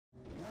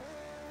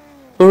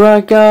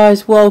Alright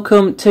guys,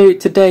 welcome to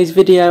today's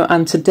video,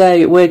 and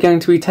today we're going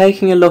to be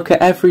taking a look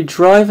at every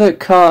driver,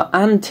 car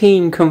and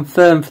team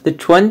confirmed for the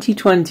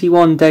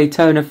 2021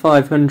 Daytona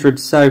 500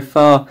 so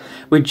far.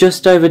 We're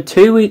just over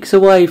 2 weeks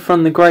away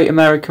from the Great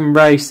American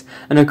Race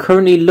and are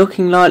currently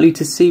looking likely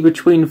to see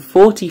between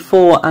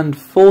 44 and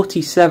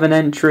 47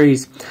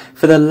 entries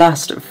for the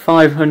last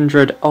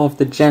 500 of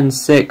the Gen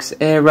 6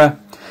 era.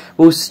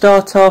 We'll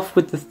start off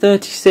with the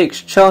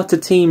 36 charter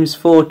teams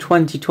for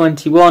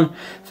 2021.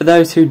 For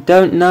those who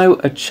don't know,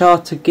 a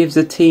charter gives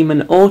a team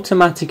an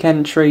automatic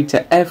entry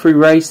to every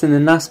race in the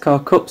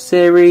NASCAR Cup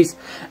Series,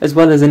 as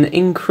well as an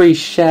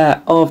increased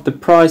share of the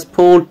prize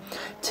pool.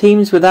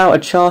 Teams without a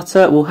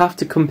charter will have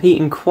to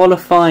compete in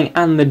qualifying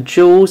and the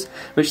duels,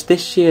 which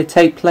this year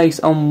take place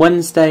on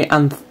Wednesday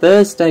and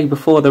Thursday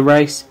before the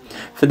race,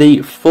 for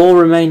the 4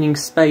 remaining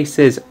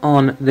spaces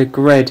on the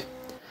grid.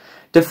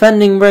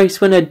 Defending race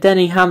winner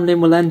Denny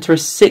Hamlin will enter a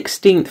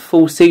 16th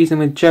full season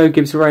with Joe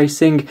Gibbs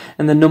Racing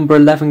and the number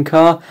 11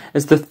 car,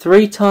 as the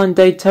 3-time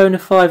Daytona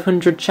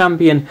 500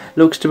 champion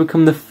looks to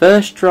become the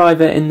first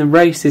driver in the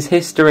race's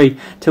history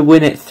to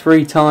win it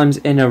 3 times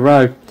in a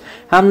row.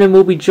 Hamlin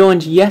will be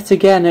joined yet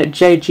again at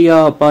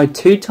JGR by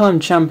 2-time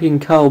champion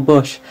Kyle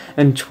Busch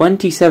and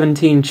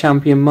 2017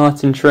 champion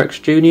Martin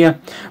Truex Jr.,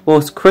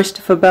 whilst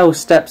Christopher Bell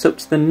steps up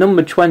to the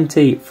number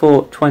 20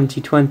 for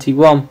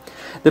 2021.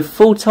 The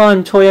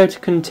full-time Toyota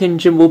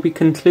contingent will be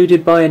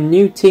concluded by a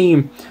new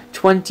team,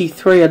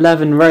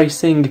 2311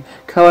 Racing,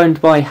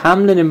 co-owned by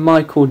Hamlin and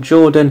Michael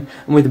Jordan,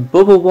 and with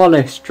Bubba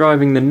Wallace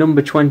driving the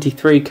number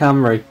 23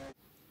 Camry.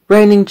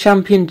 Reigning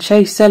champion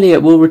Chase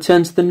Elliott will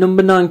return to the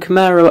number 9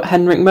 Camaro at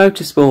Hendrick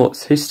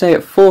Motorsports, who stay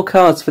at 4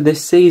 cars for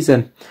this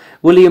season.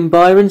 William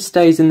Byron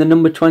stays in the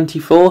number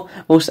 24,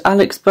 whilst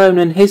Alex Bone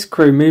and his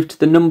crew move to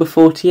the number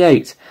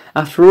 48.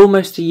 After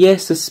almost a year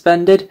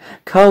suspended,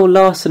 Kyle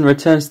Larson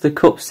returns to the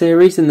Cup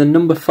Series in the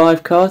number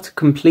 5 car to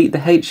complete the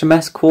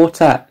HMS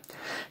quartet.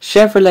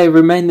 Chevrolet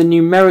remain the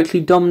numerically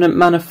dominant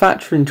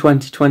manufacturer in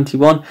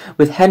 2021,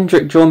 with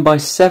Hendrick joined by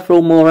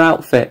several more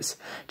outfits.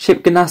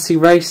 Chip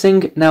Ganassi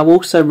Racing, now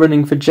also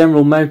running for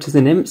General Motors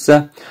in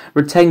IMSA,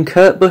 retain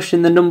Kurt Busch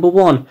in the number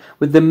 1,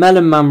 with the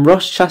Melon Man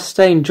Ross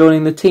Chastain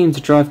joining the team to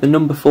drive the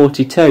number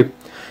 42.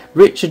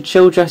 Richard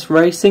Childress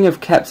Racing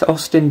have kept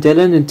Austin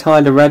Dillon and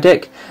Tyler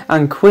Reddick,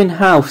 and Quinn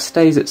Houff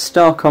stays at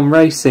Starcom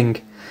Racing.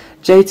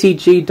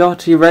 JTG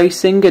Doherty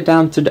Racing are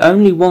down to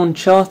only 1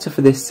 charter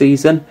for this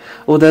season,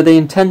 although they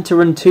intend to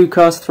run 2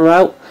 cars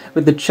throughout,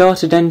 with the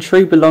chartered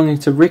entry belonging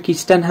to Ricky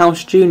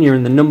Stenhouse Jr.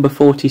 in the number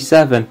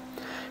 47.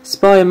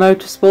 Spire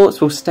Motorsports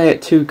will stay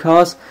at 2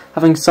 cars,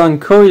 having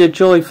signed Corey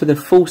LaJoie for the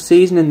full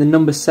season in the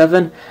number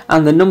 7,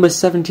 and the number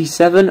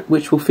 77,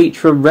 which will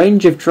feature a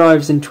range of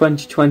drives in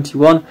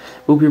 2021,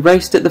 will be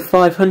raced at the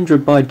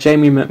 500 by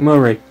Jamie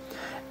McMurray.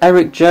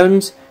 Eric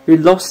Jones, who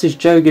lost his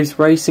Joe Gibbs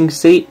Racing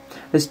seat,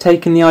 has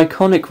taken the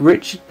iconic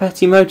Richard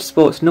Petty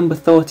Motorsports number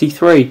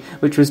 33,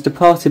 which was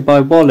departed by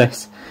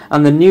Wallace,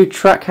 and the new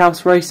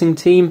Trackhouse Racing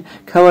team,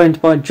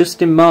 co-owned by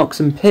Justin Marks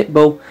and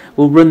Pitbull,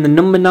 will run the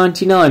number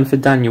 99 for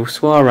Daniel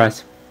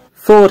Suarez.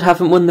 Ford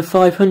haven't won the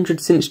 500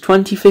 since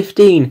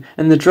 2015,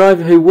 and the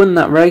driver who won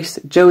that race,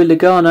 Joey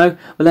Logano,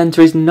 will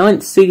enter his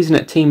 9th season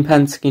at Team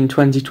Penske in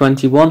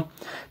 2021.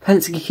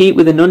 Penske keep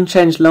with an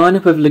unchanged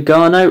lineup of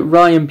Logano,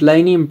 Ryan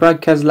Blaney and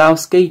Brad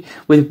Keselowski,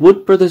 with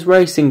Wood Brothers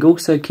Racing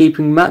also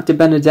keeping Matt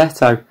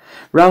DiBenedetto.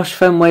 Roush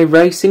Fenway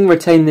Racing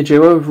retain the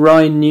duo of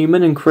Ryan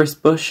Newman and Chris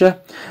Buescher,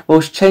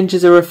 whilst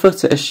changes are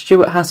afoot at a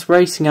Stuart Haas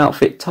Racing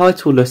outfit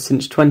titleless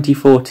since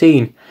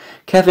 2014.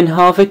 Kevin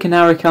Harvick and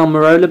Aric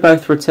Almirola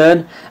both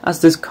return,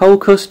 as does Cole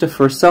Custer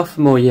for a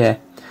sophomore year.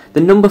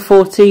 The number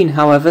 14,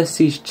 however,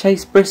 sees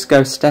Chase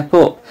Briscoe step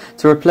up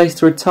to replace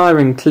the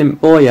retiring Clint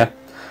Bowyer.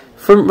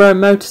 Front Row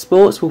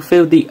Motorsports will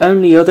field the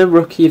only other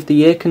Rookie of the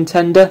Year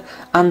contender,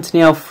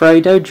 Anthony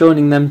Alfredo,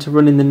 joining them to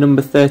run in the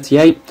number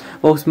 38,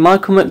 whilst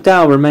Michael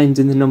McDowell remains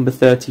in the number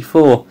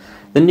 34.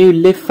 The new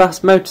Live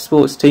Fast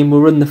Motorsports team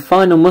will run the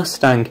final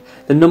Mustang,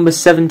 the number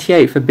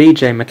 78 for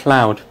BJ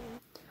McLeod.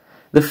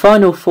 The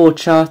final 4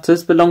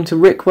 charters belong to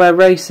Rick Ware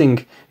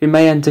Racing, who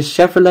may enter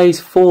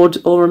Chevrolets, Ford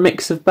or a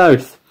mix of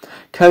both.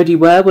 Cody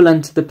Ware will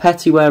enter the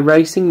Petty Ware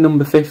Racing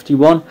number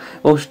 51,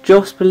 whilst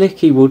Josh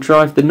Bilicki will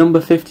drive the number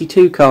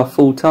 52 car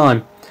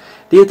full-time.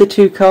 The other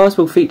 2 cars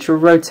will feature a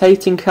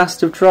rotating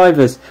cast of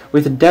drivers,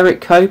 with Derek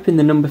Cope in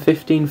the number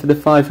 15 for the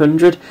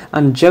 500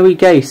 and Joey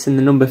Gase in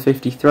the number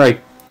 53.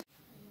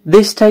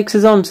 This takes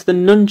us on to the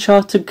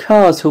non-chartered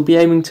cars who will be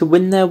aiming to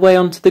win their way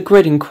onto the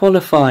grid in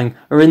qualifying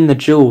or in the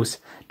duels.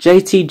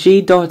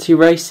 JTG Doherty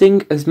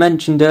Racing, as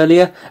mentioned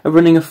earlier, are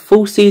running a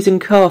full season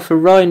car for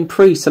Ryan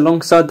Preece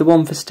alongside the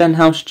one for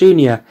Stenhouse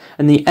Jr.,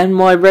 and the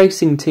NY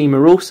Racing team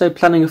are also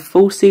planning a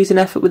full season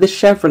effort with a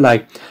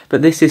Chevrolet,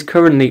 but this is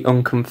currently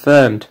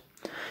unconfirmed.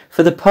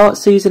 For the part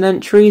season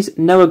entries,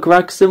 Noah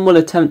Gragson will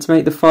attempt to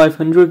make the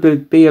 500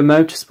 with BA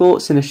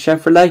Motorsports in a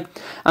Chevrolet,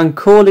 and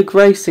Corlig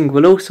Racing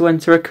will also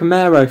enter a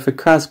Camaro for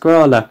Kaz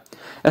Grala.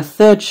 A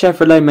third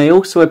Chevrolet may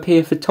also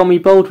appear for Tommy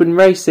Baldwin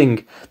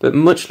Racing, but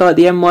much like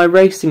the NY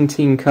Racing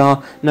Team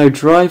car, no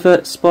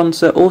driver,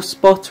 sponsor or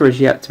spotter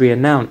is yet to be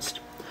announced.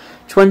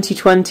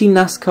 2020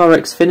 NASCAR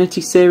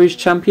Xfinity Series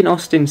champion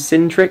Austin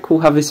Cindric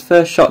will have his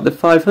first shot at the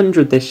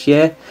 500 this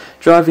year,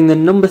 driving the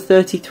number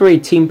 33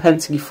 Team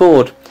Penske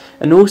Ford,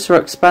 and also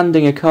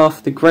expanding a car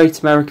for the Great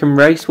American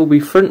Race will be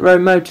Front Row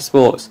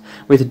Motorsports,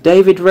 with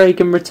David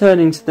Reagan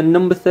returning to the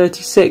number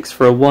 36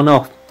 for a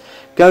one-off.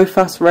 Go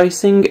Fast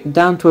Racing,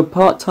 down to a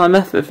part-time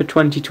effort for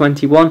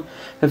 2021,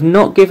 have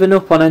not given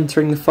up on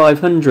entering the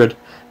 500,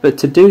 but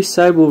to do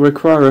so will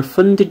require a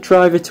funded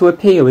driver to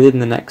appear within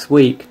the next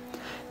week.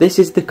 This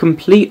is the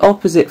complete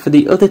opposite for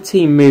the other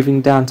team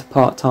moving down to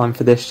part-time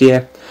for this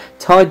year.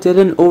 Ty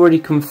Dillon already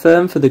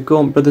confirmed for the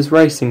Gaunt Brothers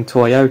Racing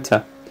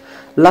Toyota.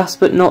 Last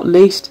but not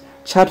least,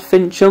 Chad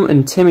Fincham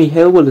and Timmy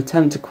Hill will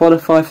attempt to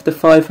qualify for the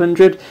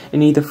 500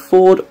 in either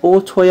Ford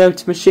or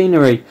Toyota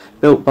machinery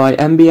built by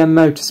MBM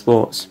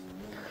Motorsports.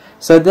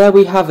 So there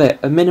we have it,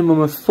 a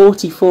minimum of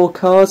 44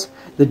 cars,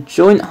 the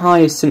joint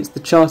highest since the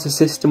charter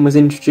system was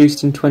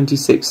introduced in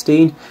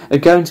 2016, are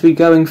going to be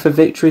going for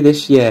victory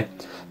this year.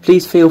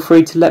 Please feel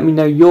free to let me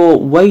know your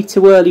way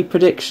too early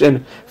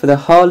prediction for the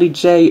Harley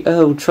J.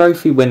 Earl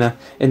Trophy winner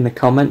in the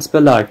comments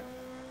below.